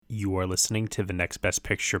You are listening to the Next Best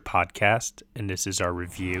Picture podcast, and this is our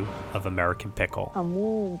review of American Pickle.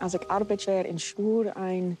 Als ik arbeidsjaar in Schuur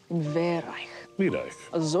een weerreich. Wie reich?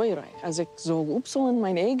 Zo reich. Als ik zo opzellen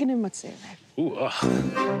mijn eigen met zijn.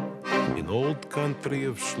 In old country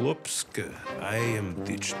of Slupska, I am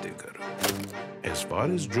ditch digger. As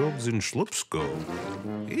far as jobs in Slups go,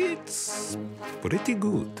 it's pretty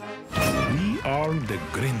good. We are the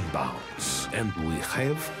Greenbaums, and we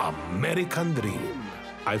have American dream.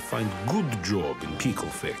 I find good job in pickle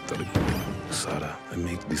factory. Sarah, I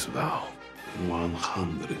make this vow.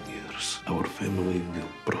 100 years, our family will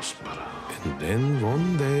prosper. And then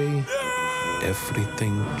one day,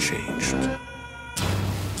 everything changed.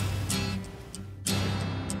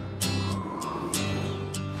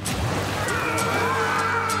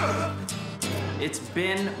 It's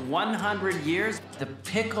been 100 years. The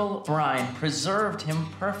pickle brine preserved him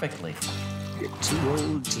perfectly. You're too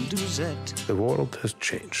old to lose that. The world has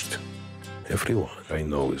changed. Everyone I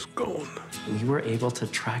know is gone. You were able to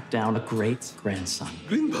track down a great-grandson.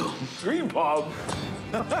 Greenbaum. Greenbaum.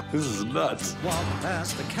 This is nuts. Walk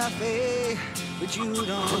past the cafe, but you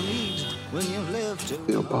don't eat when you live to.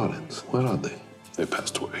 Your parents, where are they? They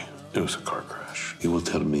passed away. It was a car crash. He will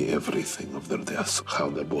tell me everything of their deaths,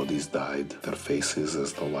 how their bodies died, their faces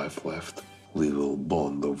as the life left. We will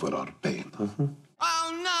bond over our pain.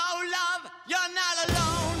 Oh no, love, you're not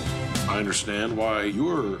alone. I understand why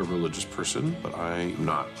you're a religious person, but I'm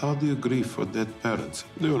not. How do you grieve for dead parents?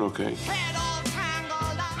 Doing okay. Head all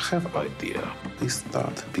tangled up. I have an idea. They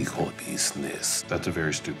start pickle business. That's a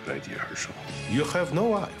very stupid idea, Herschel. You have no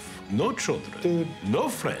wife, no children, no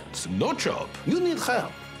friends, no job. You need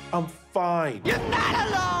help. I'm fine. You're not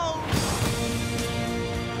alone.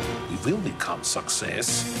 We will become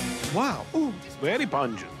success. Wow. Ooh, it's very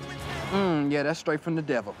pungent. Yeah, that's straight from the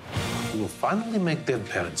devil. We will finally make dead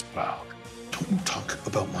parents proud. Don't talk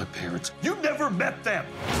about my parents. You never met them.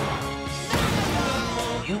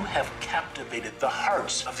 You have captivated the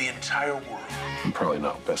hearts of the entire world. Probably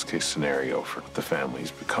not best case scenario for what the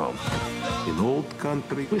family's become. In old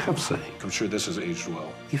country, we have saying. I'm sure this has aged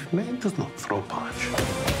well. If man does not throw punch,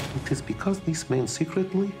 it is because this man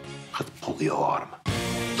secretly had polio arm.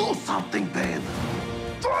 Do something, Ben.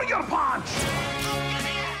 Throw your punch!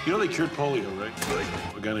 You know they cured polio, right?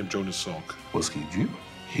 A guy named Jonas Salk. Was he Jew?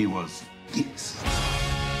 He was. Yes.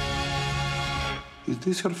 Is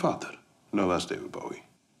this your father? No, that's David Bowie.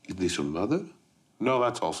 Is this your mother? No,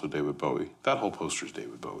 that's also David Bowie. That whole poster's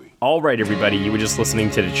David Bowie. All right, everybody, you were just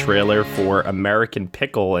listening to the trailer for American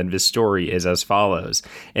Pickle, and this story is as follows.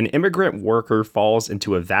 An immigrant worker falls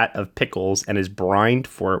into a vat of pickles and is brined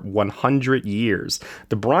for 100 years.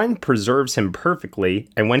 The brine preserves him perfectly,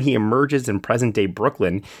 and when he emerges in present-day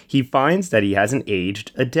Brooklyn, he finds that he hasn't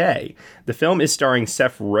aged a day. The film is starring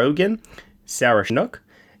Seth Rogen, Sarah Schnook.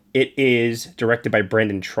 It is directed by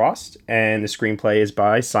Brandon Trost, and the screenplay is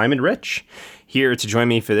by Simon Rich. Here to join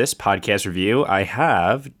me for this podcast review, I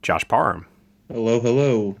have Josh Parham. Hello,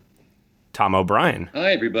 hello. Tom O'Brien.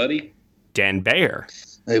 Hi, everybody. Dan Bayer.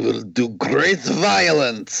 I will do great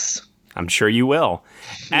violence. I'm sure you will.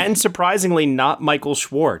 And surprisingly, not Michael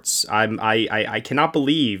Schwartz. I cannot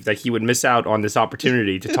believe that he would miss out on this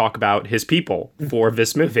opportunity to talk about his people for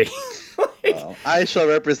this movie. Well, I shall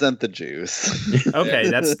represent the Jews. Okay,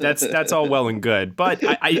 that's all well and good, but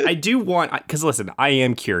I do want, because listen, I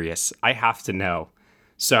am curious. I have to know,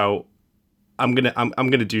 so I'm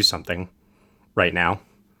gonna do something right now.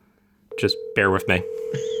 Just bear with me.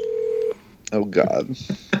 Oh God.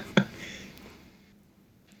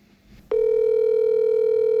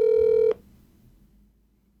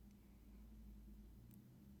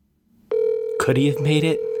 Could he have made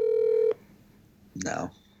it?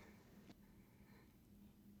 No.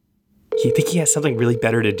 You think he has something really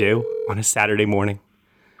better to do on a Saturday morning?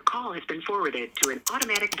 The call has been forwarded to an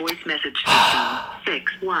automatic voice message system.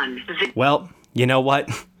 610. Well, you know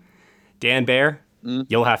what? Dan Bayer,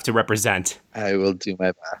 you'll have to represent. I will do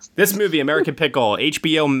my best. This movie, American Pickle,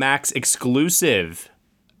 HBO Max exclusive,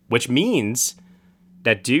 which means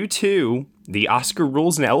that due to the Oscar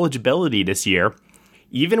rules and eligibility this year,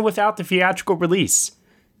 even without the theatrical release,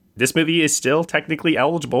 this movie is still technically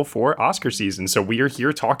eligible for Oscar season, so we are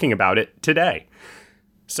here talking about it today.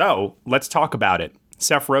 So, let's talk about it.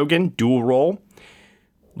 Seth Rogen, dual role,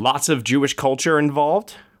 lots of Jewish culture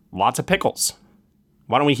involved, lots of pickles.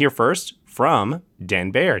 Why don't we hear first from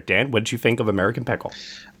Dan Bayer? Dan, what did you think of American Pickle?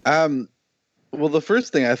 Well, the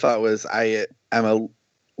first thing I thought was I'm a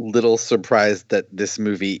little surprised that this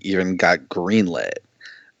movie even got greenlit.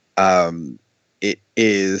 It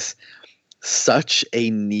is such a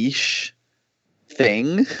niche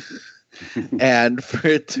thing, and for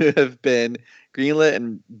it to have been greenlit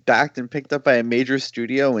and backed and picked up by a major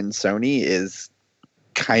studio in Sony is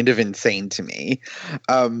kind of insane to me.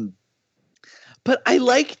 But I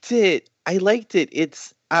liked it.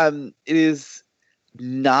 It is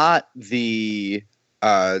not the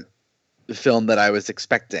film that I was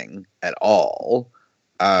expecting at all.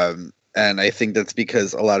 And I think that's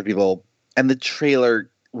because a lot of people, and the trailer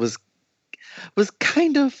was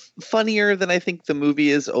kind of funnier than I think the movie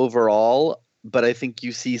is overall. But I think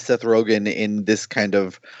you see Seth Rogen in this kind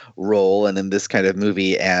of role and in this kind of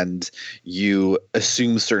movie, and you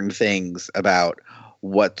assume certain things about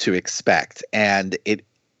what to expect. And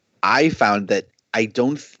I found that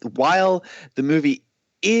while the movie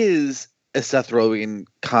is a Seth Rogen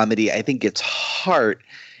comedy, I think its heart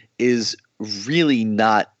is really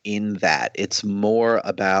not in that. It's more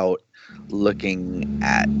about looking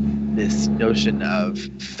at this notion of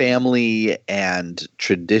family and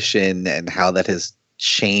tradition and how that has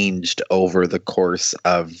changed over the course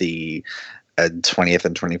of the 20th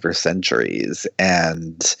and 21st centuries.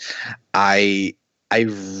 And I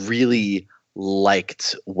really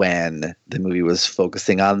liked when the movie was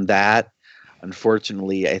focusing on that.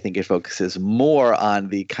 Unfortunately, I think it focuses more on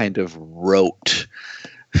the kind of rote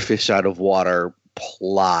fish out of water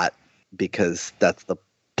plot, because that's the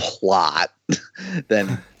plot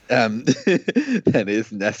than that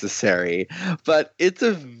is necessary. But it's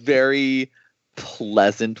a very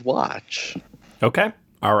pleasant watch. Okay.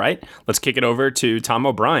 All right. Let's kick it over to Tom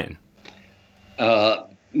O'Brien.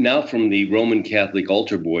 Now, from the Roman Catholic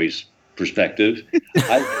altar boy's perspective,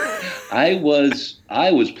 I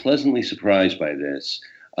was pleasantly surprised by this.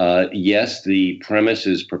 Yes, the premise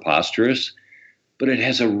is preposterous, but it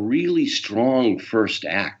has a really strong first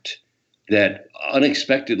act that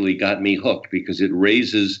unexpectedly got me hooked, because it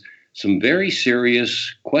raises some very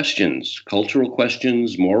serious questions, cultural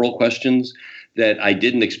questions, moral questions that I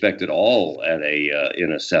didn't expect at all at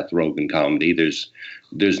in a Seth Rogen comedy. There's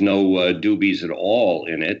no doobies at all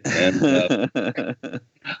in it, and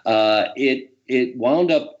it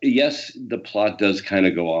wound up. Yes, the plot does kind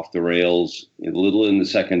of go off the rails a little in the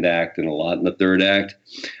second act and a lot in the third act.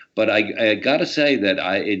 But I got to say that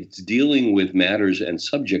it's dealing with matters and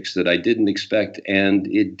subjects that I didn't expect, and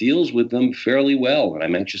it deals with them fairly well, and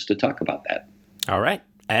I'm anxious to talk about that. All right.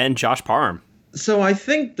 And Josh Parham. So I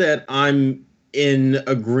think that I'm in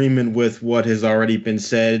agreement with what has already been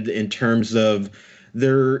said in terms of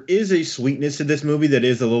there is a sweetness to this movie that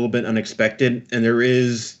is a little bit unexpected, and there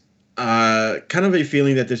is kind of a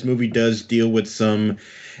feeling that this movie does deal with some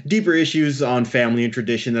deeper issues on family and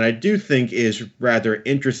tradition that I do think is rather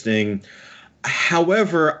interesting.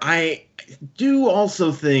 However, I do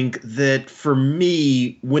also think that for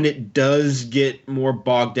me, when it does get more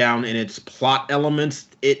bogged down in its plot elements,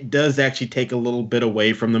 it does actually take a little bit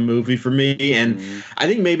away from the movie for me. And I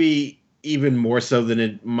think maybe even more so than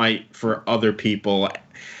it might for other people.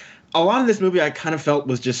 A lot of this movie I kind of felt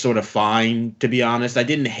was just sort of fine, to be honest. I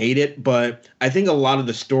didn't hate it, but I think a lot of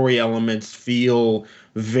the story elements feel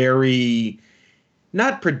very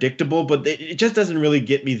not predictable, but it just doesn't really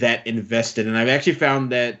get me that invested. And I've actually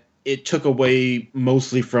found that it took away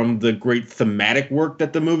mostly from the great thematic work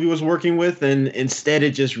that the movie was working with. And instead,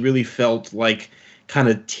 it just really felt like kind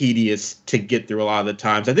of tedious to get through a lot of the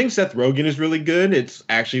times. I think Seth Rogen is really good. It's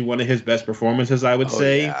actually one of his best performances, I would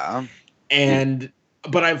say. Yeah.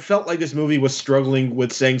 But I felt like this movie was struggling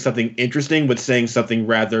with saying something interesting, with saying something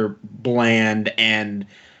rather bland and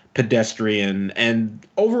pedestrian. And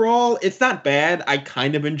overall, it's not bad. I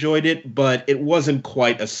kind of enjoyed it, but it wasn't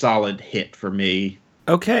quite a solid hit for me.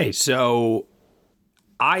 Okay, so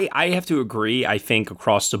I have to agree, I think,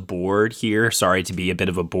 across the board here. Sorry to be a bit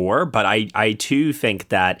of a bore, but I too think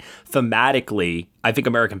that thematically, I think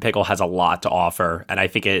American Pickle has a lot to offer. And I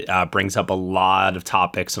think it brings up a lot of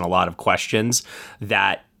topics and a lot of questions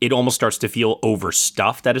that it almost starts to feel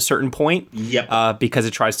overstuffed at a certain point. Yep. Because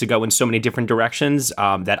it tries to go in so many different directions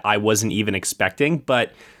that I wasn't even expecting.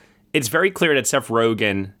 But it's very clear that Seth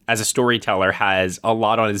Rogen, as a storyteller, has a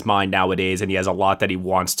lot on his mind nowadays, and he has a lot that he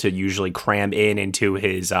wants to usually cram into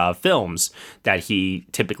his films that he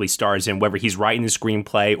typically stars in, whether he's writing the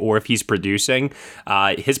screenplay or if he's producing.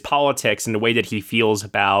 His politics and the way that he feels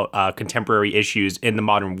about contemporary issues in the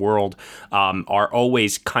modern world are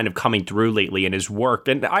always kind of coming through lately in his work.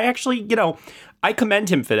 And I actually, I commend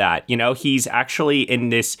him for that. He's actually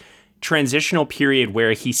in this transitional period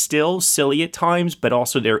where he's still silly at times, but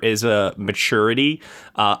also there is a maturity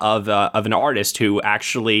of an artist who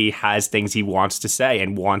actually has things he wants to say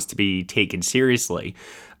and wants to be taken seriously.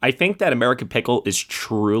 I think that American Pickle is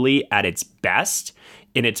truly at its best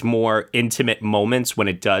in its more intimate moments when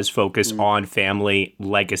it does focus on family,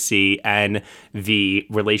 legacy, and the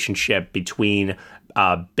relationship between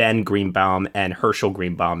Ben Greenbaum and Herschel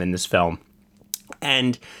Greenbaum in this film.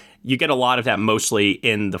 And you get a lot of that mostly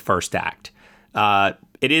in the first act.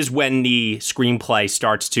 It is when the screenplay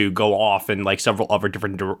starts to go off in like several other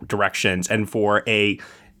different directions. And for a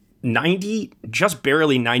just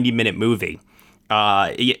barely 90-minute movie,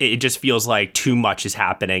 it just feels like too much is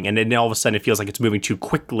happening. And then all of a sudden it feels like it's moving too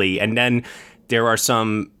quickly. And then there are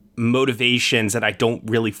some motivations that I don't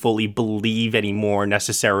really fully believe anymore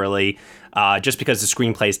necessarily. Just because the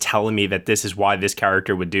screenplay is telling me that this is why this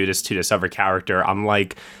character would do this to this other character. I'm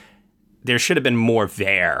like, there should have been more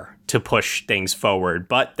there to push things forward,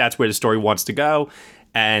 but that's where the story wants to go.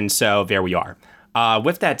 And so there we are.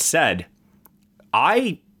 With that said,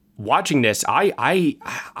 watching this, I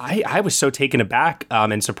was so taken aback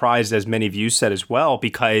and surprised, as many of you said as well,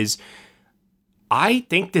 because I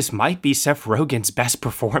think this might be Seth Rogen's best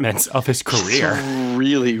performance of his career.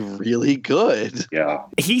 Really, really good. Yeah.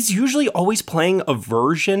 He's usually always playing a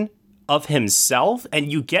version of himself,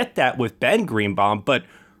 and you get that with Ben Greenbaum, but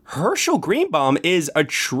Herschel Greenbaum is a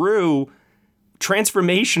true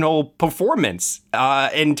transformational performance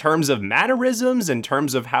in terms of mannerisms, in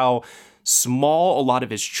terms of how small a lot of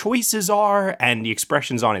his choices are, and the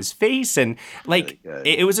expressions on his face. And like,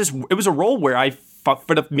 it was a role where I thought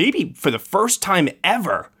for the first time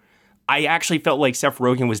ever, I actually felt like Seth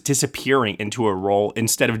Rogen was disappearing into a role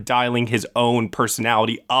instead of dialing his own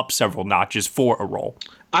personality up several notches for a role.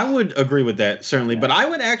 I would agree with that, certainly. But I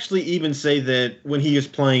would actually even say that when he is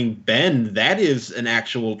playing Ben, that is an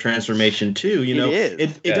actual transformation too. You know,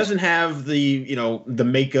 it doesn't have the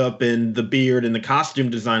makeup and the beard and the costume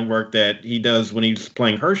design work that he does when he's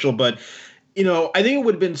playing Herschel. But, I think it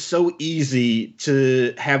would have been so easy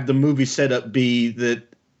to have the movie setup be that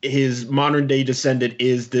his modern day descendant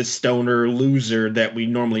is this stoner loser that we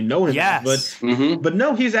normally know him as. But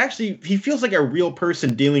no, he feels like a real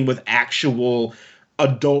person dealing with actual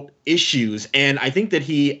adult issues, and I think that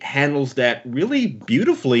he handles that really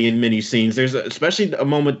beautifully in many scenes. There's especially a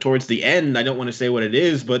moment towards the end, I don't want to say what it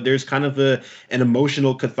is, but there's kind of an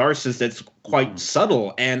emotional catharsis that's quite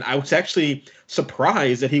subtle, and I was actually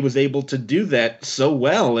surprised that he was able to do that so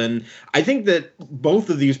well. And I think that both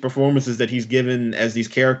of these performances that he's given as these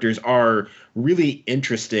characters are really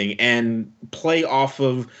interesting and play off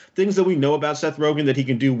of things that we know about Seth Rogen that he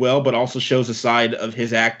can do well, but also shows a side of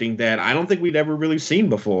his acting that I don't think we'd ever really seen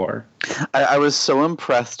before. I was so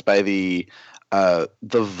impressed by the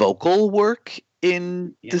vocal work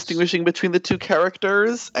in distinguishing between the two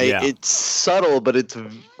characters. It's subtle, but it's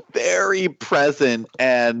very present,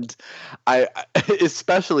 and I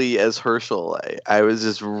especially as Herschel, I was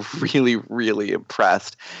just really, really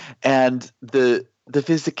impressed. And the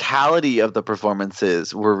physicality of the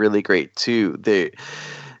performances were really great too.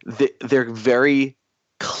 They're very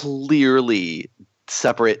clearly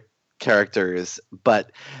separate characters,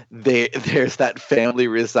 but there's that family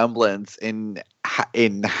resemblance in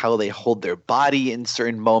how they hold their body in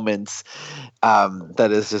certain moments. That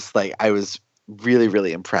is just like, I was really,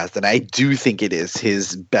 really impressed, and I do think it is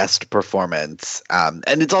his best performance, and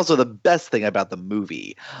it's also the best thing about the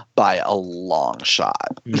movie by a long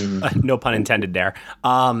shot. No pun intended there.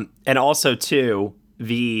 And also too,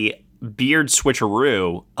 the beard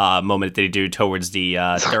switcheroo moment that they do towards the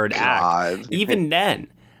third act, even then,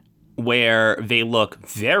 where they look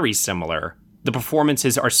very similar, the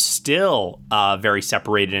performances are still very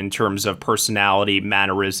separated in terms of personality,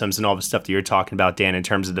 mannerisms, and all the stuff that you're talking about, Dan, in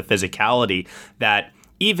terms of the physicality, that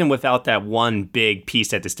even without that one big piece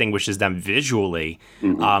that distinguishes them visually,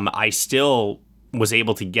 I still was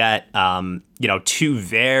able to get, two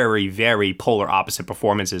very, very polar opposite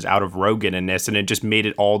performances out of Rogen in this, and it just made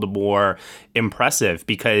it all the more impressive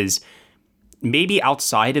because maybe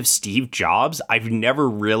outside of Steve Jobs, I've never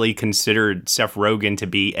really considered Seth Rogen to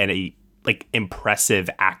be an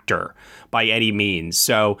impressive actor by any means.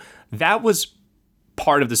 So that was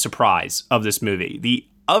part of the surprise of this movie. The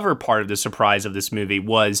other part of the surprise of this movie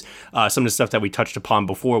was some of the stuff that we touched upon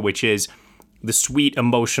before, which is the sweet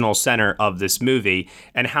emotional center of this movie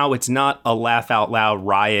and how it's not a laugh out loud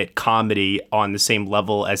riot comedy on the same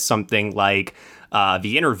level as something like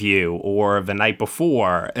The Interview or The Night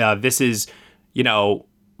Before. This is,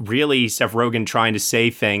 really Seth Rogen trying to say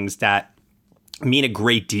things that mean a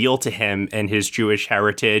great deal to him and his Jewish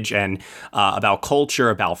heritage and about culture,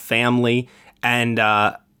 about family. And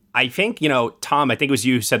I think, Tom, I think it was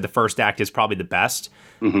you who said the first act is probably the best.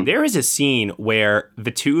 There is a scene where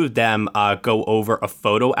the two of them go over a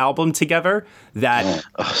photo album together that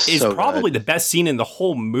is probably the best scene in the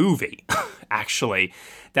whole movie. actually,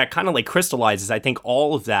 that kind of like crystallizes, I think,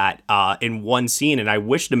 all of that in one scene. And I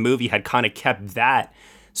wish the movie had kind of kept that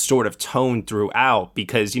sort of tone throughout,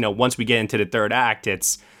 because, you know, once we get into the third act,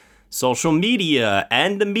 it's social media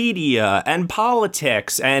and the media and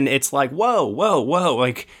politics. And it's like, whoa,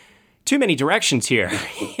 like too many directions here,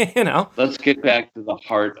 you know? Let's get back to the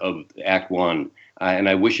heart of Act One. And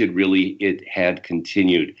I wish it had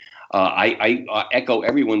continued. I echo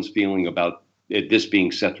everyone's feeling about this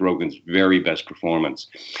being Seth Rogen's very best performance.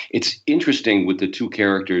 It's interesting with the two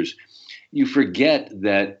characters. You forget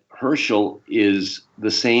that Herschel is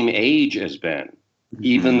the same age as Ben,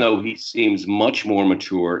 even though he seems much more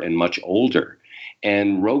mature and much older.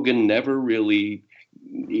 And Rogen never really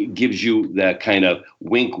gives you that kind of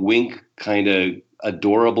wink, wink, kind of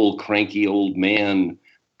adorable, cranky old man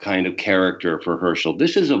kind of character for Herschel.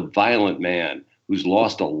 This is a violent man who's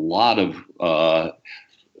lost a lot of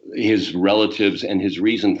his relatives and his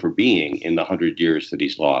reason for being in the 100 years that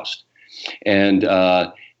he's lost. And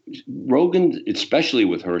Rogen, especially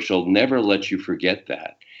with Herschel, never lets you forget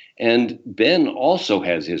that. And Ben also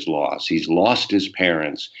has his loss. He's lost his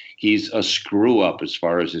parents. He's a screw up as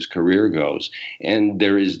far as his career goes. And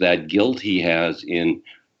there is that guilt he has in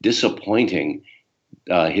disappointing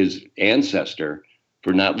his ancestor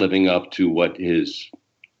for not living up to what his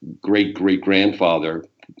great-great-grandfather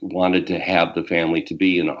wanted to have the family to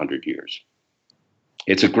be in 100 years.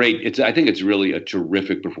 I think it's really a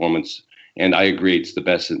terrific performance. And I agree, it's the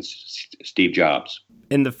best since Steve Jobs.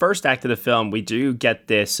 In the first act of the film, we do get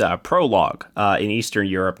this prologue in Eastern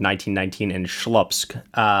Europe, 1919, in Slupsk.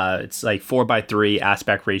 It's like 4:3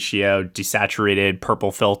 aspect ratio, desaturated,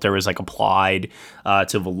 purple filter is like applied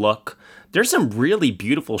to the look. There's some really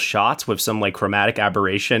beautiful shots with some like chromatic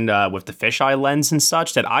aberration with the fisheye lens and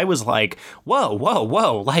such that I was like,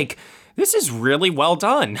 whoa, like this is really well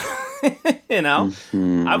done. You know,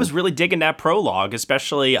 I was really digging that prologue,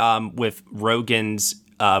 especially with Rogen's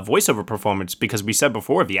voiceover performance, because we said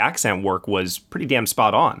before the accent work was pretty damn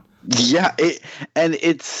spot on. Yeah, and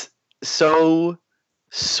it's so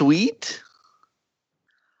sweet,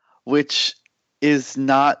 which is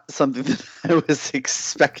not something that I was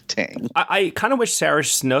expecting. I kind of wish Sarah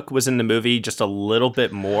Snook was in the movie just a little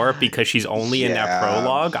bit more, because she's only in that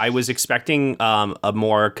prologue. I was expecting a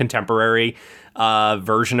more contemporary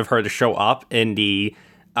version of her to show up in the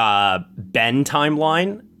Ben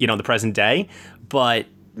timeline, you know, the present day. But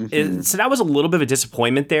so that was a little bit of a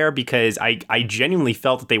disappointment there, because I genuinely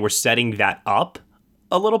felt that they were setting that up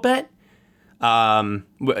a little bit.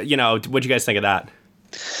 You know, what'd you guys think of that?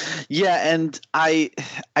 Yeah, and I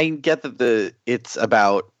get that it's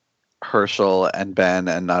about Herschel and Ben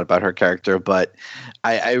and not about her character, but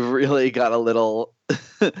I really got a little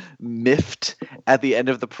miffed at the end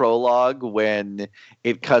of the prologue when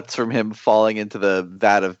it cuts from him falling into the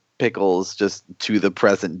vat of pickles just to the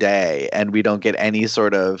present day, and we don't get any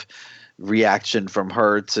sort of reaction from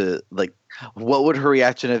her to, like, what would her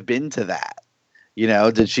reaction have been to that? You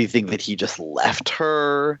know, did she think that he just left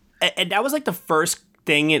her? And that was like the first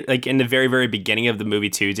thing, like in the very, very beginning of the movie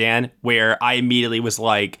too, Dan, where I immediately was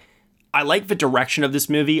like, I like the direction of this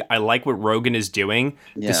movie. I like what Rogen is doing.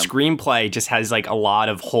 Yeah. The screenplay just has like a lot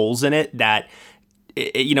of holes in it that,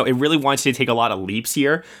 you know, it really wants you to take a lot of leaps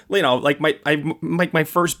here. You know, like my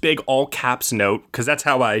first big all caps note, because that's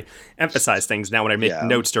how I emphasize things now when I make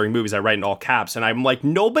notes during movies. I write in all caps, and I'm like,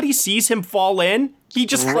 nobody sees him fall in. He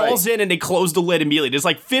just falls in and they close the lid immediately. There's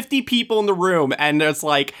like 50 people in the room, and it's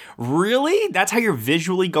like, really? That's how you're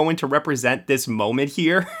visually going to represent this moment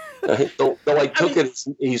here? Though I took it,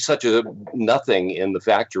 he's such a nothing in the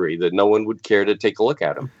factory that no one would care to take a look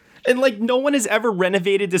at him. And like, no one has ever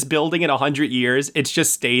renovated this building in 100 years. It's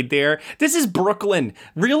just stayed there. This is Brooklyn.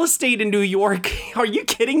 Real estate in New York. Are you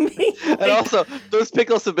kidding me? And also, those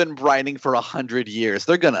pickles have been brining for 100 years.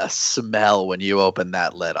 They're going to smell when you open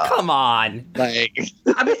that lid up. Come on. Like,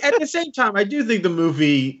 I mean, at the same time, I do think the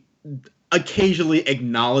movie occasionally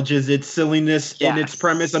acknowledges its silliness in its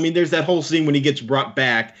premise. I mean, there's that whole scene when he gets brought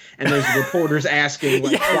back and there's reporters asking,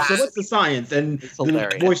 like, oh, so what's the science? And the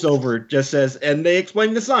voiceover just says, and they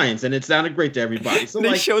explain the science, and it sounded great to everybody. So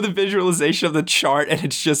they show the visualization of the chart, and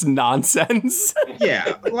it's just nonsense.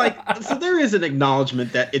 Yeah, like, so there is an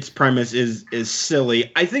acknowledgement that its premise is silly.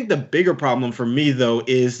 I think the bigger problem for me, though,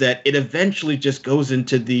 is that it eventually just goes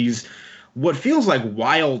into these what feels like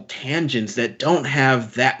wild tangents that don't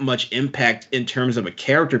have that much impact in terms of a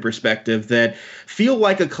character perspective, that feel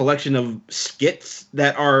like a collection of skits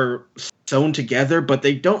that are sewn together, but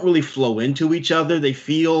they don't really flow into each other. They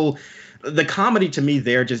feel, the comedy to me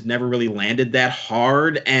there just never really landed that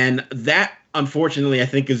hard. And that unfortunately, I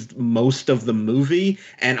think is most of the movie.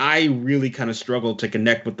 And I really kind of struggled to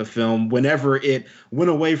connect with the film whenever it went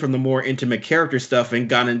away from the more intimate character stuff and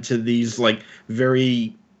got into these like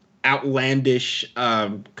very outlandish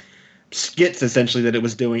skits essentially that it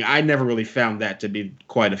was doing. I never really found that to be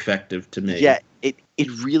quite effective to me. Yeah, it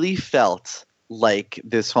really felt like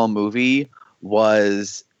this whole movie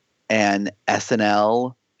was an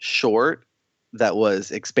SNL short that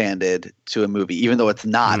was expanded to a movie, even though it's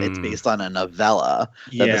not. It's based on a novella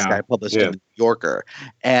that this guy published in the New Yorker.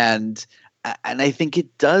 And I think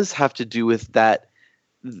it does have to do with that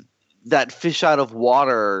fish out of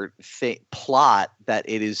water plot that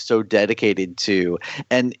it is so dedicated to.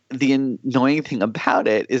 And the annoying thing about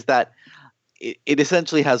it is that it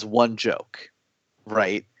essentially has one joke,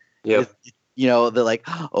 right? Yeah. You know, they're like,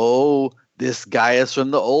 oh, this guy is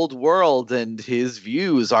from the old world and his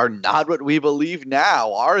views are not what we believe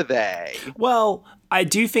now, are they? Well, I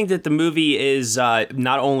do think that the movie is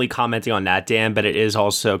not only commenting on that, Dan, but it is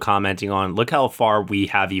also commenting on look how far we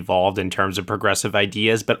have evolved in terms of progressive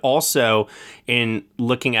ideas, but also in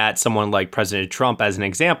looking at someone like President Trump as an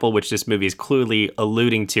example, which this movie is clearly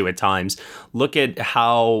alluding to at times. Look at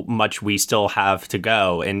how much we still have to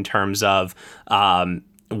go in terms of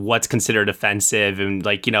what's considered offensive. And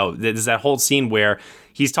like, you know, there's that whole scene where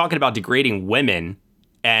he's talking about degrading women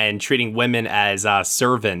and treating women as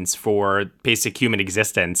servants for basic human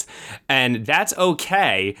existence. And that's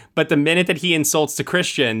okay. But the minute that he insults the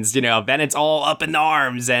Christians, you know, then it's all up in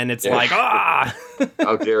arms and it's like, ah,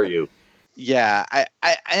 how dare you? Yeah,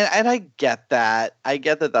 I get that. I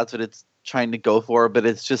get that that's what it's trying to go for, but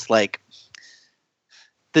it's just like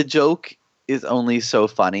the joke is only so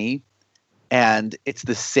funny. And it's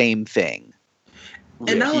the same thing.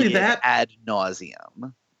 And not only that, ad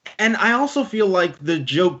nauseum. And I also feel like the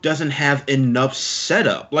joke doesn't have enough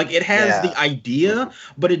setup. Like it has the idea,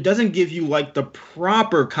 but it doesn't give you like the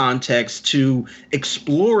proper context to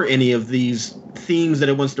explore any of these themes that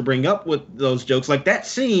it wants to bring up with those jokes. Like that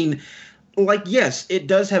scene, like, yes, it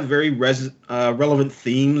does have very relevant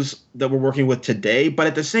themes that we're working with today, but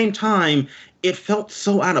at the same time, it felt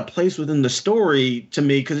so out of place within the story to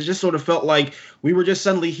me because it just sort of felt like we were just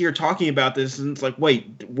suddenly here talking about this, and it's like, wait,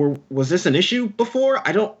 was this an issue before?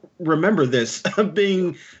 I don't remember this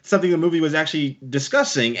being something the movie was actually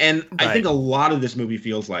discussing, and I think a lot of this movie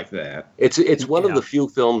feels like that. It's one of the few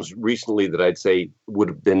films recently that I'd say would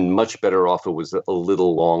have been much better off if it was a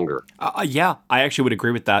little longer. Yeah, I actually would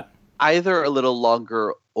agree with that. Either a little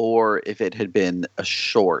longer or if it had been a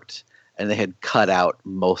short and they had cut out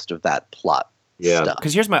most of that plot stuff.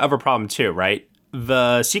 Because here's my other problem too, right?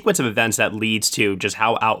 The sequence of events that leads to just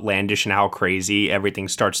how outlandish and how crazy everything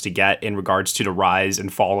starts to get in regards to the rise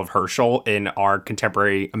and fall of Herschel in our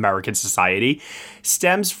contemporary American society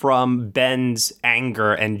stems from Ben's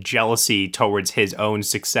anger and jealousy towards his own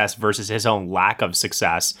success versus his own lack of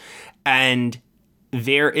success. And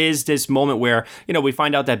there is this moment where, you know, we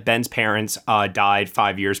find out that Ben's parents died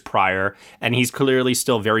 5 years prior, and he's clearly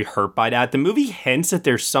still very hurt by that. The movie hints that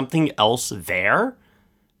there's something else there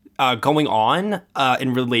going on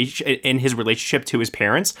in his relationship to his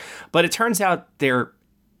parents, but it turns out there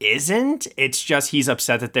isn't. It's just he's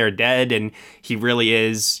upset that they're dead, and he really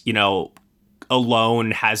is, you know,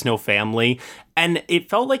 alone, has no family. And it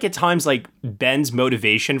felt like at times like Ben's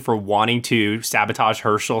motivation for wanting to sabotage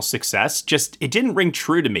Herschel's success it didn't ring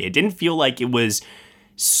true to me. It didn't feel like it was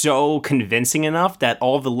so convincing enough that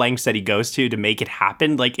all the lengths that he goes to make it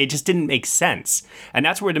happen, like it just didn't make sense. And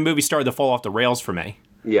that's where the movie started to fall off the rails for me.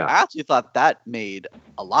 Yeah, I actually thought that made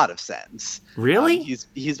a lot of sense. Really?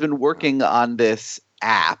 He's been working on this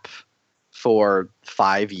app for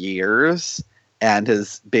 5 years and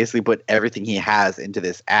has basically put everything he has into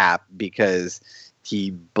this app because he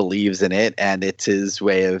believes in it, and it's his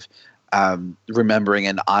way of remembering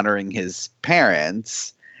and honoring his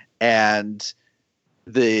parents. And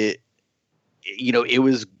it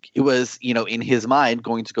was in his mind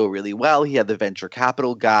going to go really well. He had the venture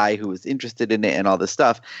capital guy who was interested in it and all this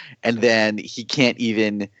stuff, and then he can't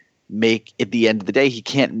even make, at the end of the day, he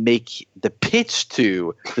can't make the pitch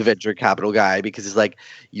to the venture capital guy because he's like,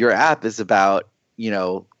 your app is about,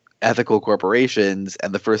 ethical corporations,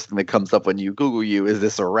 and the first thing that comes up when you Google you is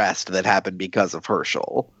this arrest that happened because of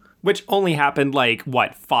Herschel. Which only happened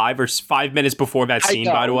 5 minutes before that scene,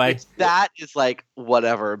 by the way. That is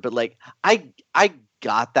whatever, but I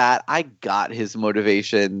got that. I got his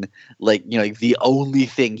motivation. The only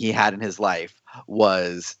thing he had in his life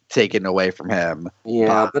was taken away from him.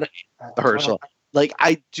 Yeah, but Herschel.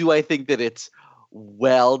 I think that it's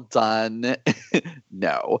well done?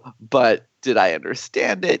 No. But did I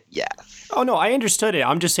understand it? Yes. Oh, no, I understood it.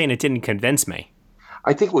 I'm just saying it didn't convince me.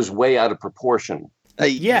 I think it was way out of proportion.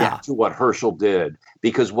 To what Herschel did,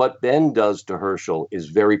 because what Ben does to Herschel is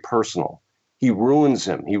very personal. He ruins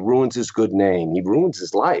him. He ruins his good name. He ruins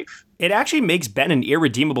his life. It actually makes Ben an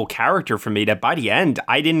irredeemable character for me that by the end,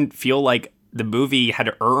 I didn't feel like the movie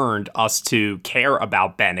had earned us to care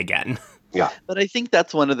about Ben again. Yeah. But I think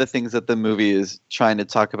that's one of the things that the movie is trying to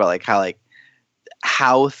talk about,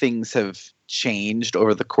 how things have changed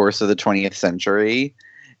over the course of the 20th century.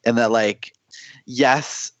 And that,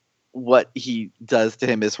 yes, what he does to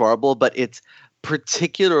him is horrible, but it's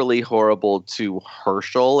particularly horrible to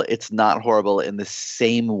Herschel. It's not horrible in the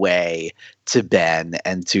same way to Ben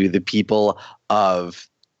and to the people of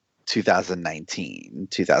 2019,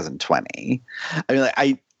 2020. I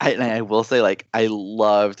mean, I will say, I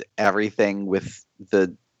loved everything with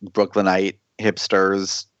the Brooklynite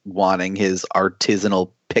hipsters wanting his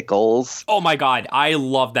artisanal pickles. Oh my god, I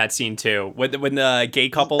love that scene too. When the gay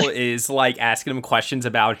couple is asking him questions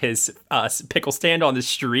about his pickle stand on the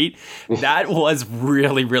street, that was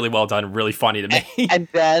really, really well done, really funny to me. And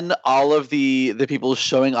then all of the people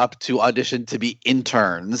showing up to audition to be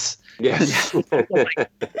interns. Yes.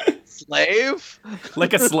 Slave?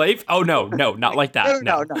 Like a slave? Oh no, not like that.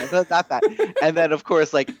 No, not that. And then of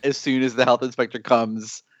course, as soon as the health inspector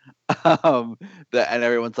comes, and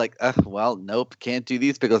everyone's like, well, nope, can't do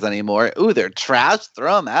these pickles anymore. Ooh, they're trash.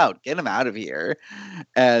 Throw them out. Get them out of here.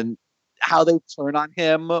 And how they turn on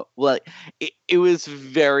him, it was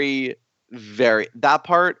very, very. That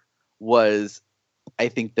part was, I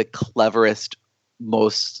think, the cleverest,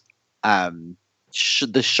 most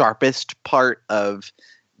the sharpest part of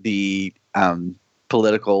the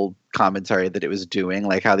political commentary that it was doing,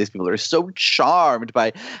 how these people are so charmed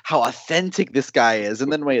by how authentic this guy is,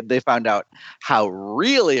 and then when they found out how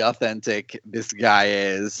really authentic this guy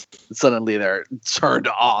is, suddenly they're turned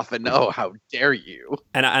off and how dare you.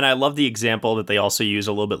 And I love the example that they also use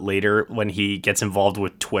a little bit later when he gets involved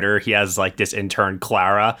with Twitter. He has this intern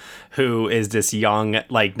Clara, who is this young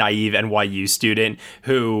naive NYU student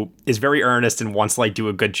who is very earnest and wants to do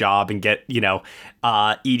a good job and get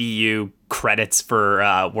EDU credits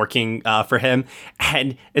for working for him.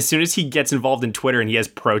 And as soon as he gets involved in Twitter and he has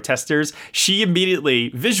protesters, she immediately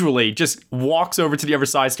visually just walks over to the other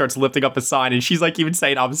side, starts lifting up a sign, and she's even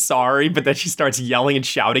saying I'm sorry, but then she starts yelling and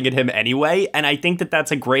shouting at him anyway. And I think that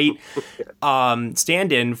that's a great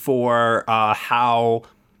stand-in for how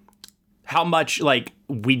much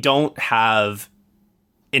we don't have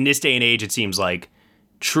in this day and age, it seems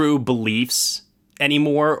true beliefs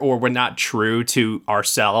anymore, or we're not true to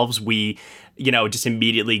ourselves. We, just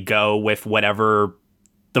immediately go with whatever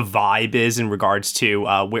the vibe is in regards to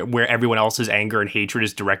where everyone else's anger and hatred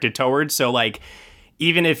is directed towards. So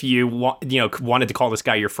even if you wanted to call this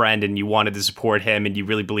guy your friend and you wanted to support him and you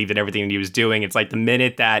really believed in everything that he was doing, it's the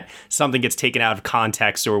minute that something gets taken out of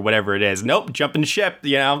context or whatever it is, nope, jumping ship,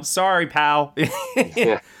 sorry, pal.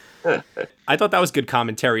 Yeah. I thought that was good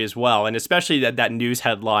commentary as well, and especially that news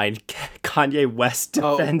headline, Kanye West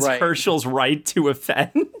defends Herschel's right to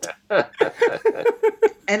offend.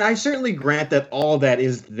 And I certainly grant that all that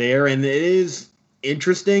is there, and it is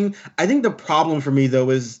interesting. I think the problem for me,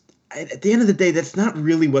 though, is at the end of the day, that's not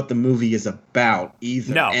really what the movie is about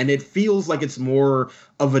either. No. And it feels like it's more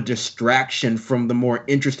of a distraction from the more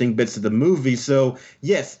interesting bits of the movie. So,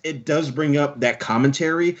 yes, it does bring up that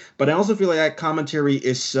commentary, but I also feel like that commentary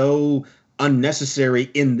is so unnecessary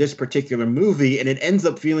in this particular movie, and it ends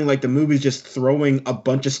up feeling like the movie's just throwing a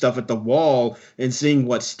bunch of stuff at the wall and seeing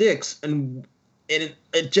what sticks, and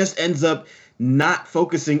it just ends up not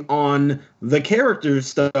focusing on the character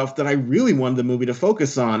stuff that I really wanted the movie to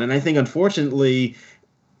focus on. And I think, unfortunately,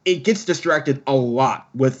 it gets distracted a lot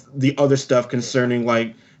with the other stuff concerning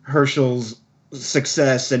Herschel's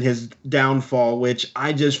success and his downfall, which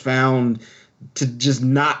I just found to just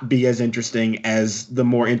not be as interesting as the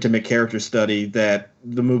more intimate character study that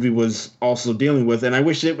the movie was also dealing with. And I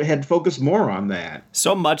wish it had focused more on that.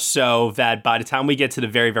 So much so that by the time we get to the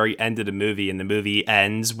very, very end of the movie, and the movie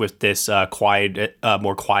ends with this more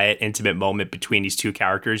quiet, intimate moment between these two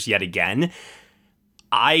characters yet again,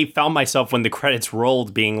 I found myself when the credits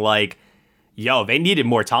rolled being yo, they needed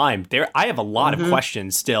more time. I have a lot of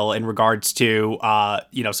questions still in regards to,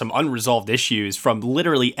 some unresolved issues from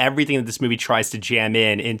literally everything that this movie tries to jam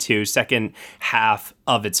into second half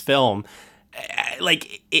of its film.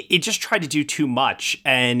 It just tried to do too much,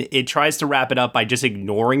 and it tries to wrap it up by just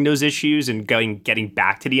ignoring those issues and getting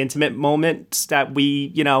back to the intimate moments that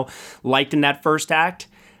we, liked in that first act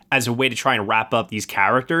as a way to try and wrap up these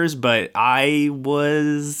characters. But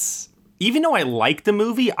even though I liked the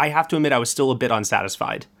movie, I have to admit I was still a bit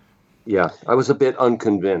unsatisfied. Yeah, I was a bit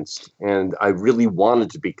unconvinced, and I really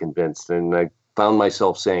wanted to be convinced, and I found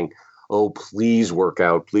myself saying, "Oh, please work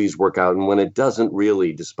out, please work out." And when it doesn't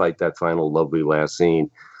really, despite that final lovely last scene,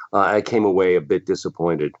 I came away a bit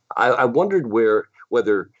disappointed. I wondered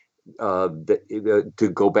whether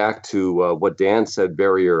to go back to what Dan said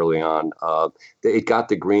very early on, it got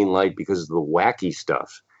the green light because of the wacky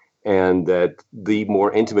stuff. And that the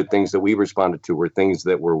more intimate things that we responded to were things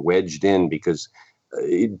that were wedged in because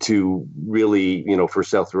to really, for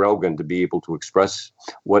Seth Rogen to be able to express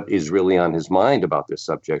what is really on his mind about this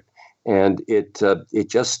subject. And it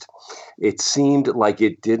seemed like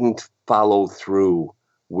it didn't follow through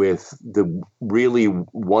with the really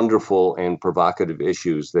wonderful and provocative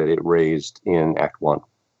issues that it raised in Act One.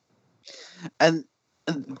 And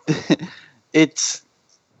it's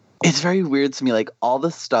very weird to me, like all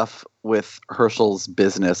the stuff with Herschel's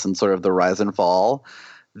business and sort of the rise and fall,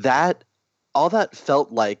 that all that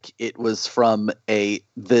felt like it was from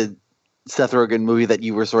the Seth Rogen movie that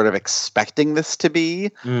you were sort of expecting this to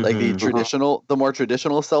be, like the more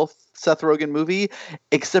traditional Seth Rogen movie,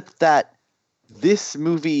 except that this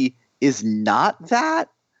movie is not that,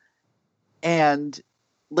 and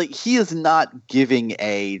like he is not giving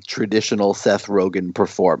a traditional Seth Rogen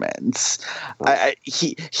performance.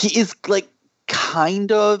 He is like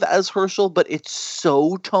kind of as Herschel, but it's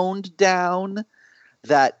so toned down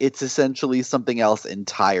that it's essentially something else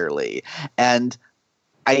entirely. And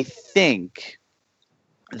I think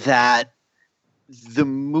that the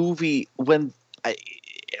movie,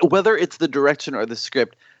 whether it's the direction or the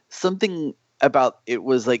script, something about it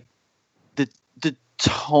was like the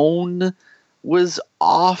tone was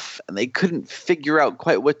off and they couldn't figure out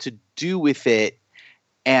quite what to do with it,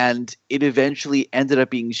 and it eventually ended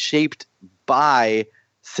up being shaped by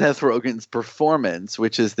Seth Rogen's performance,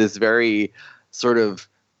 which is this very sort of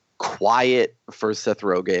quiet for Seth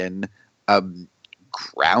Rogen,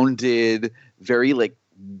 grounded, very like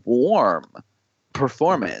warm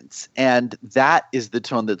performance, and that is the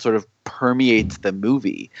tone that sort of permeates the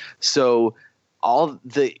movie. So all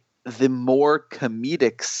the more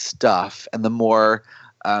comedic stuff and the more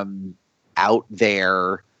out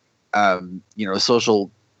there,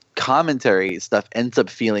 social commentary stuff ends up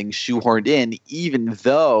feeling shoehorned in, even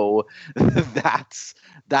though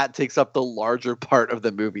that takes up the larger part of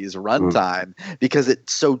the movie's runtime because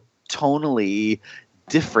it's so tonally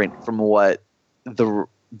different from what the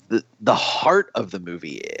heart of the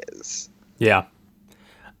movie is. Yeah.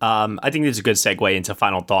 I think this is a good segue into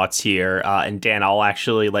final thoughts here. And Dan, I'll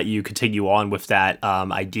actually let you continue on with that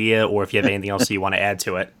idea, or if you have anything else you want to add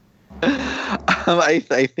to it. I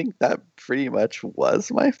think that pretty much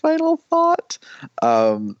was my final thought.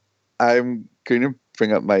 I'm going to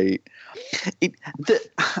bring up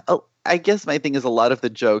I guess my thing is a lot of the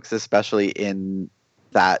jokes, especially in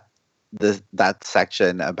that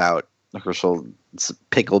section about Herschel's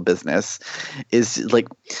pickle business, is like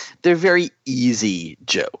they're very easy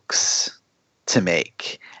jokes to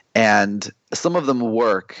make, and some of them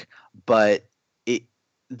work, but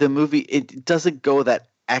the movie it doesn't go that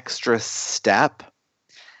extra step,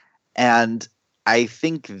 and I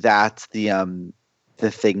think that's the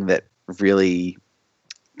thing that really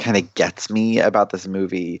kind of gets me about this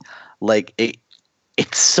movie. Like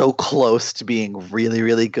it's so close to being really,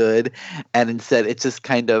 really good, and instead it's just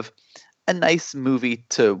kind of a nice movie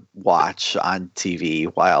to watch on TV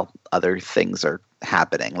while other things are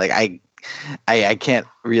happening. Like I can't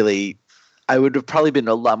really. I would have probably been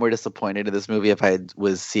a lot more disappointed in this movie if I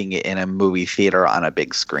was seeing it in a movie theater on a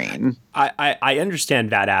big screen. I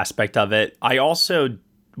understand that aspect of it. I also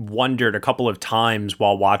wondered a couple of times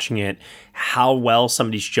while watching it how well some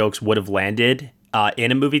of these jokes would have landed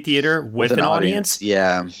in a movie theater with an audience.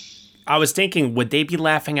 Yeah. I was thinking, would they be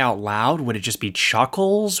laughing out loud? Would it just be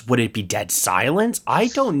chuckles? Would it be dead silence? I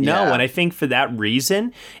don't know. Yeah. And I think for that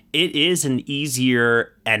reason, it is an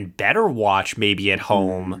easier and better watch maybe at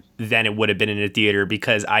home than it would have been in a theater,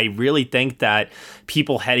 because I really think that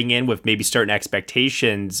people heading in with maybe certain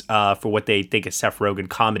expectations for what they think a Seth Rogen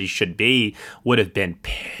comedy should be would have been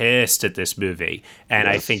pissed at this movie. And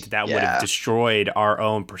I think that would have destroyed our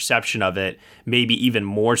own perception of it, maybe even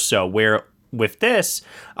more so, where with this,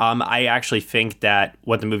 I actually think that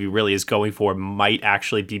what the movie really is going for might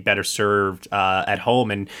actually be better served at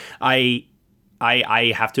home. And I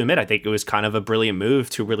have to admit, I think it was kind of a brilliant move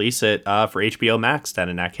to release it for HBO Max then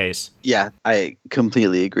in that case. Yeah, I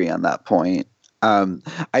completely agree on that point.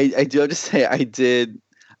 I do have to say I did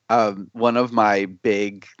one of my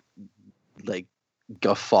big like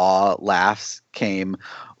guffaw laughs came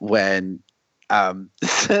when Ben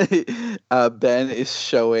is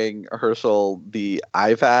showing Herschel the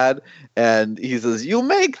iPad and he says, "You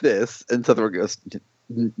make this," and Seth Rogen goes,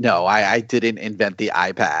 No, I didn't invent the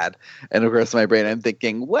iPad. And of course, in my brain, I'm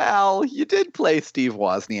thinking, well, you did play Steve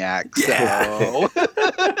Wozniak, so.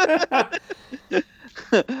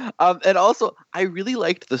 And also, I really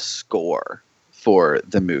liked the score for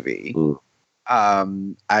the movie.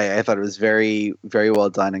 I thought it was very, very well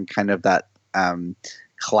done, and kind of that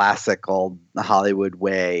classical Hollywood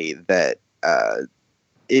way that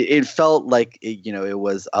it felt like it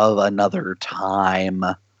was of another time.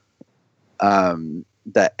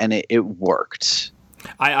 It worked.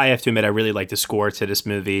 I have to admit, I really like the score to this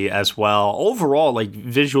movie as well. Overall, like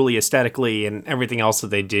visually, aesthetically, and everything else that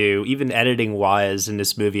they do, even editing wise in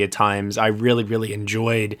this movie at times, I really, really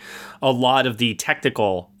enjoyed a lot of the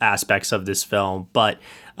technical aspects of this film. But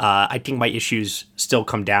I think my issues still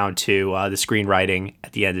come down to the screenwriting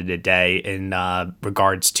at the end of the day in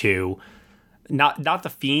regards to not the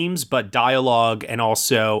themes, but dialogue, and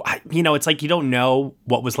also, it's like you don't know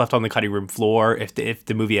what was left on the cutting room floor if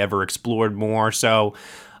the movie ever explored more. So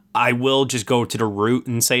I will just go to the root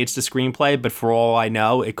and say it's the screenplay, but for all I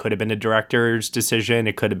know, it could have been a director's decision.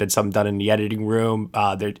 It could have been something done in the editing room.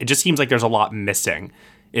 It just seems like there's a lot missing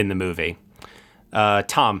in the movie.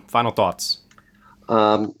 Tom, final thoughts?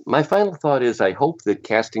 My final thought is I hope that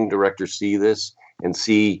casting directors see this and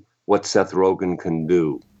see what Seth Rogen can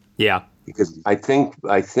do. Yeah. Because I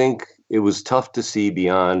think it was tough to see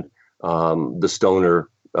beyond the stoner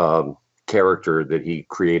character that he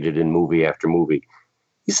created in movie after movie.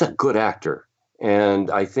 He's a good actor,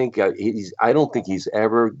 and I think I don't think he's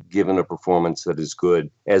ever given a performance that is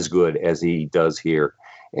good as he does here.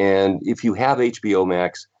 And if you have HBO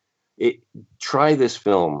Max, try this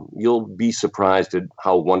film. You'll be surprised at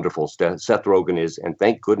how wonderful Seth Rogen is, and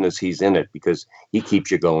thank goodness he's in it because he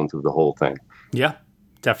keeps you going through the whole thing. Yeah.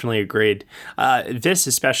 Definitely agreed. This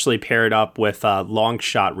especially paired up with Long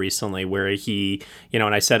Shot recently, where he, and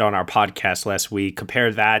I said on our podcast last week,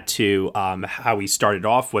 compare that to how he started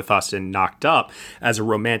off with us in Knocked Up as a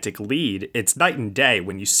romantic lead. It's night and day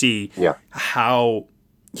when you see how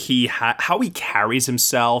he carries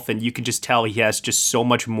himself, and you can just tell he has just so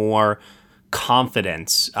much more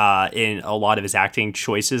confidence in a lot of his acting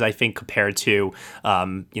choices, I think, compared to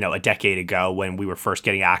a decade ago when we were first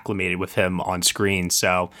getting acclimated with him on screen.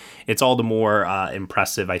 So it's all the more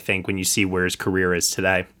impressive, I think, when you see where his career is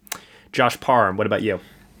today. Josh Parham, what about you?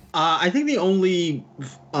 I think the only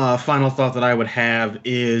final thought that I would have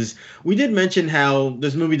is we did mention how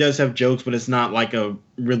this movie does have jokes, but it's not like a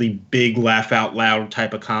really big laugh out loud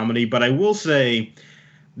type of comedy. But I will say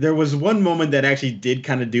there was one moment that actually did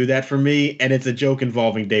kind of do that for me, and it's a joke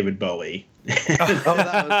involving David Bowie. That was good,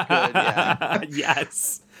 yeah.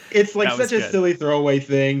 Yes. It's like such a silly throwaway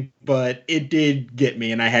thing, but it did get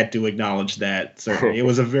me, and I had to acknowledge that, certainly. It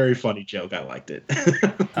was a very funny joke. I liked it.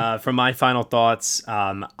 For my final thoughts,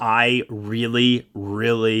 I really,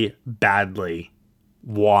 really badly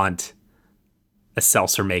want a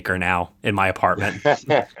seltzer maker now in my apartment.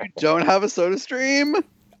 You don't have a soda stream?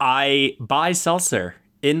 I buy seltzer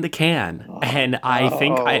in the can, and I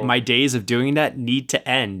think my days of doing that need to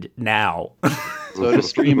end now. Soda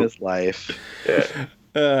stream is life.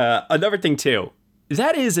 Another thing too,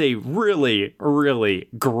 that is a really, really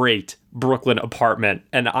great Brooklyn apartment,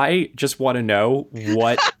 and I just want to know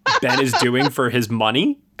what Ben is doing for his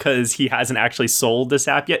money, because he hasn't actually sold this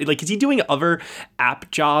app yet. Like, is he doing other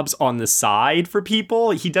app jobs on the side for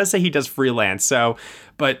people? He does say he does freelance,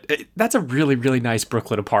 but that's a really, really nice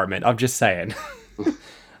Brooklyn apartment. I'm just saying.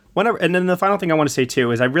 And then the final thing I want to say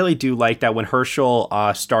too is I really do like that when Herschel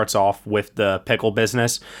starts off with the pickle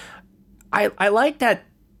business. I like that,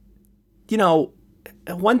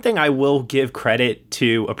 one thing I will give credit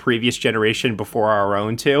to a previous generation before our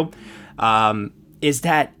own too, is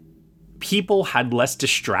that people had less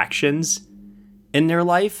distractions in their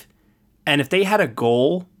life. And if they had a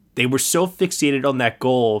goal, they were so fixated on that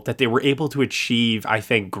goal that they were able to achieve, I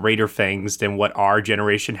think, greater things than what our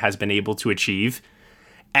generation has been able to achieve.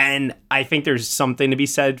 And I think there's something to be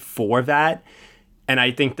said for that. And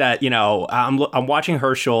I think that, I'm watching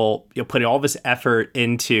Herschel put all this effort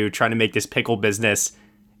into trying to make this pickle business,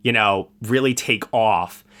 really take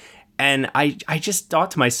off. And I just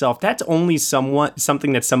thought to myself, that's only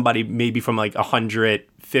something that somebody maybe from like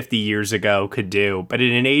 150 years ago could do. But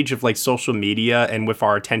in an age of like social media and with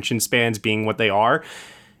our attention spans being what they are,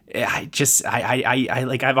 I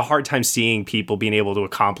have a hard time seeing people being able to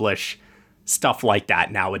accomplish stuff like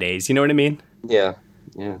that nowadays. You know what I mean? Yeah.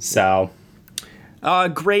 So,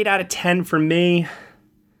 grade out of 10 for me.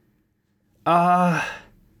 Got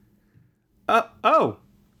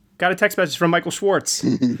a text message from Michael Schwartz.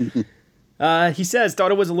 He says,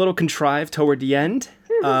 thought it was a little contrived toward the end.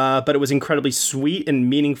 but it was incredibly sweet and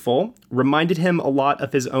meaningful. Reminded him a lot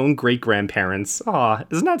of his own great-grandparents. Aw,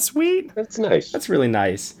 isn't that sweet? That's nice. That's really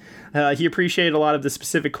nice. He appreciated a lot of the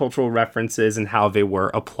specific cultural references and how they were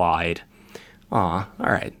applied. Aw,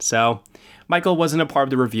 all right. So Michael wasn't a part of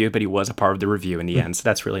the review, but he was a part of the review in the end, so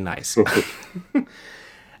that's really nice.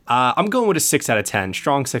 I'm going with a 6 out of 10,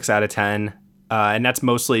 strong 6 out of 10, and that's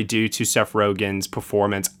mostly due to Seth Rogen's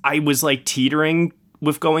performance. I was like teetering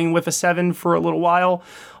with going with a 7 for a little while,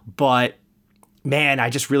 but man, I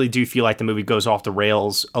just really do feel like the movie goes off the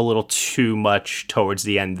rails a little too much towards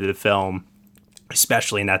the end of the film,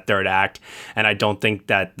 especially in that third act, and I don't think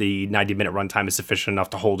that the 90-minute runtime is sufficient enough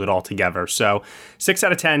to hold it all together. So 6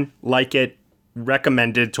 out of 10, like it,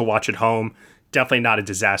 recommended to watch at home. Definitely not a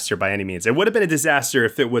disaster by any means. It would have been a disaster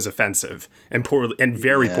if it was offensive and poorly and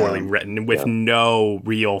very poorly written with no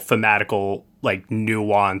real thematical like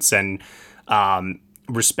nuance and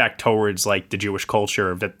respect towards like the Jewish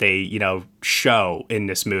culture that they, you know, show in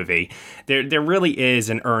this movie. There really is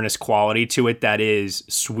an earnest quality to it that is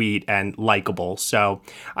sweet and likable. So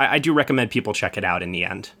I do recommend people check it out in the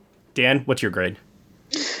end. Dan, what's your grade?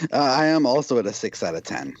 I am also at a 6 out of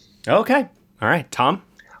 10. Okay. All right. Tom?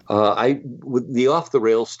 With the off the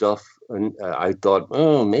rail stuff, I thought,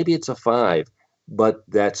 oh, maybe it's a 5, but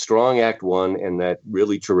that strong act 1 and that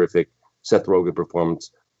really terrific Seth Rogen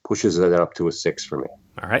performance pushes it up to a 6 for me.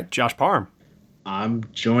 All right, Josh Parham. I'm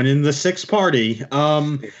joining the 6 party.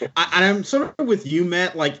 I'm sort of with you,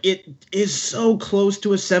 Matt. Like, it is so close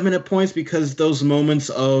to a 7 at points because those moments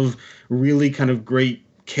of really kind of great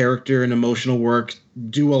character and emotional work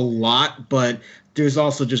do a lot, but there's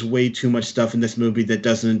also just way too much stuff in this movie that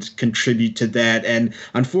doesn't contribute to that. And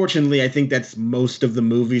unfortunately, I think that's most of the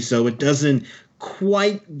movie, so it doesn't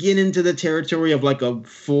quite get into the territory of like a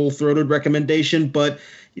full-throated recommendation, but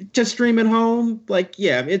to stream at home, like,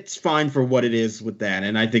 yeah, it's fine for what it is with that.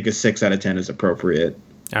 And I think a 6 out of 10 is appropriate.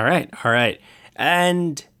 All right.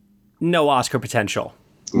 And no Oscar potential.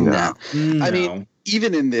 No. I mean,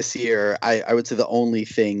 even in this year, I would say the only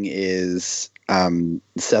thing is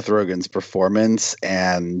Seth Rogen's performance,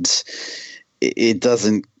 and it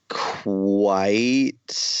doesn't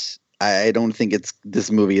quite. I don't think this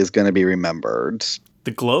movie is going to be remembered.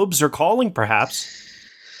 The Globes are calling, perhaps.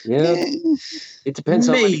 Yeah, it depends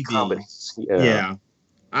on the comedies. Yeah.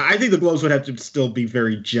 I think the Globes would have to still be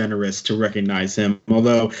very generous to recognize him.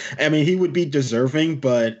 Although, I mean, he would be deserving,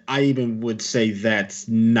 but I even would say that's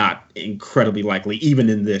not incredibly likely, even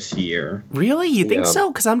in this year. Really? You think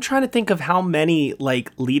so? Because I'm trying to think of how many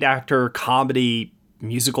like lead actor comedy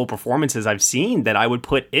musical performances I've seen that I would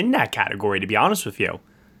put in that category, to be honest with you.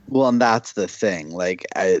 Well, and that's the thing. Like,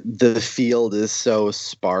 the field is so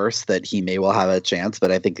sparse that he may well have a chance,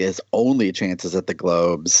 but I think his only chance is at the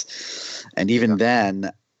Globes. And even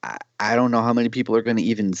then, I don't know how many people are going to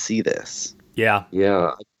even see this. Yeah.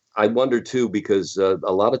 Yeah. I wonder, too, because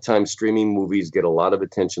a lot of times streaming movies get a lot of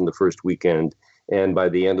attention the first weekend, and by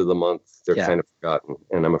the end of the month, they're kind of forgotten.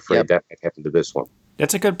 And I'm afraid that might happen to this one.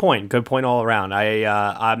 That's a good point. Good point all around.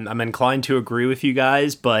 I'm inclined to agree with you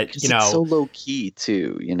guys, but you know, it's so low key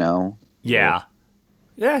too. You know. Yeah.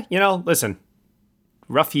 You know, listen,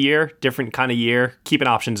 rough year, different kind of year. Keeping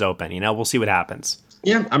options open. You know, we'll see what happens.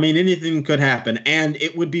 Yeah, I mean, anything could happen, and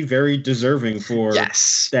it would be very deserving for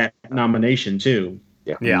that nomination too.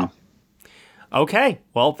 Yeah. Okay,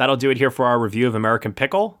 well, that'll do it here for our review of American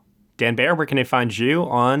Pickle. Dan Baer, where can they find you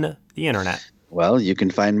on the internet? Well, you can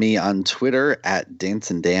find me on Twitter at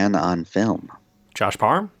DanceandDan on Film. Josh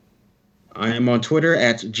Parham? I am on Twitter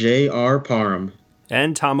at JR Parham.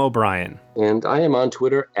 And Tom O'Brien. And I am on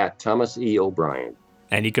Twitter at Thomas E. O'Brien.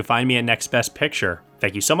 And you can find me at Next Best Picture.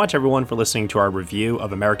 Thank you so much, everyone, for listening to our review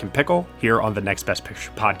of American Pickle here on the Next Best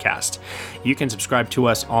Picture podcast. You can subscribe to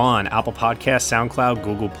us on Apple Podcasts, SoundCloud,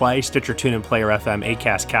 Google Play, Stitcher, TuneIn, Player FM,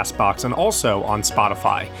 Acast, CastBox, and also on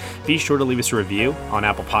Spotify. Be sure to leave us a review on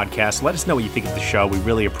Apple Podcasts. Let us know what you think of the show. We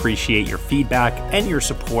really appreciate your feedback and your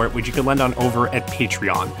support, which you can lend on over at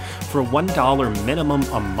Patreon. For $1 minimum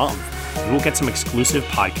a month, you will get some exclusive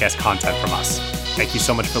podcast content from us. Thank you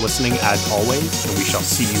so much for listening, as always, and we shall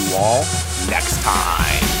see you all next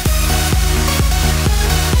time.